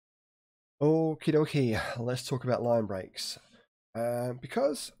Okie dokie, let's talk about line breaks.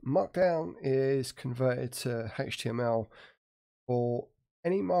 Because Markdown is converted to HTML for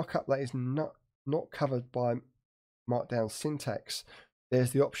any markup that is not covered by Markdown syntax,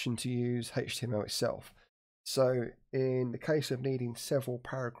 there's the option to use HTML itself. So in the case of needing several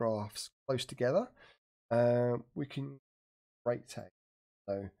paragraphs close together, we can break tag.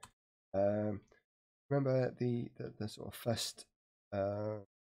 So remember the sort of first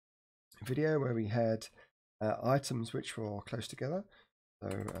video where we had items which were close together. So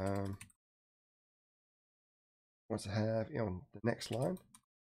want to have on the next line.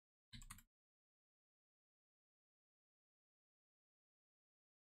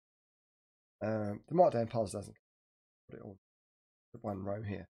 The Markdown parser doesn't put it all in one row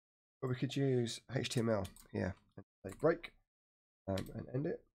here, but we could use HTML here and say break and end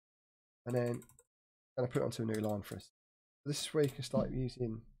it, and then I'm going to put it onto a new line for us. This is where you can start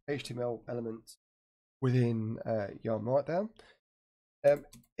using HTML elements within your Markdown.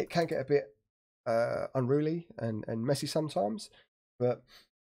 It can get a bit unruly and messy sometimes, but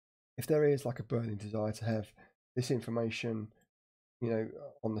if there is like a burning desire to have this information,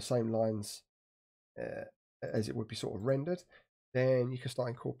 on the same lines as it would be sort of rendered, then you can start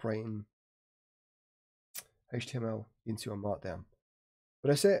incorporating HTML into your Markdown. But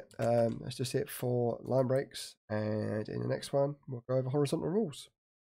that's it. That's just it for line breaks, and in the next one we'll go over horizontal rules.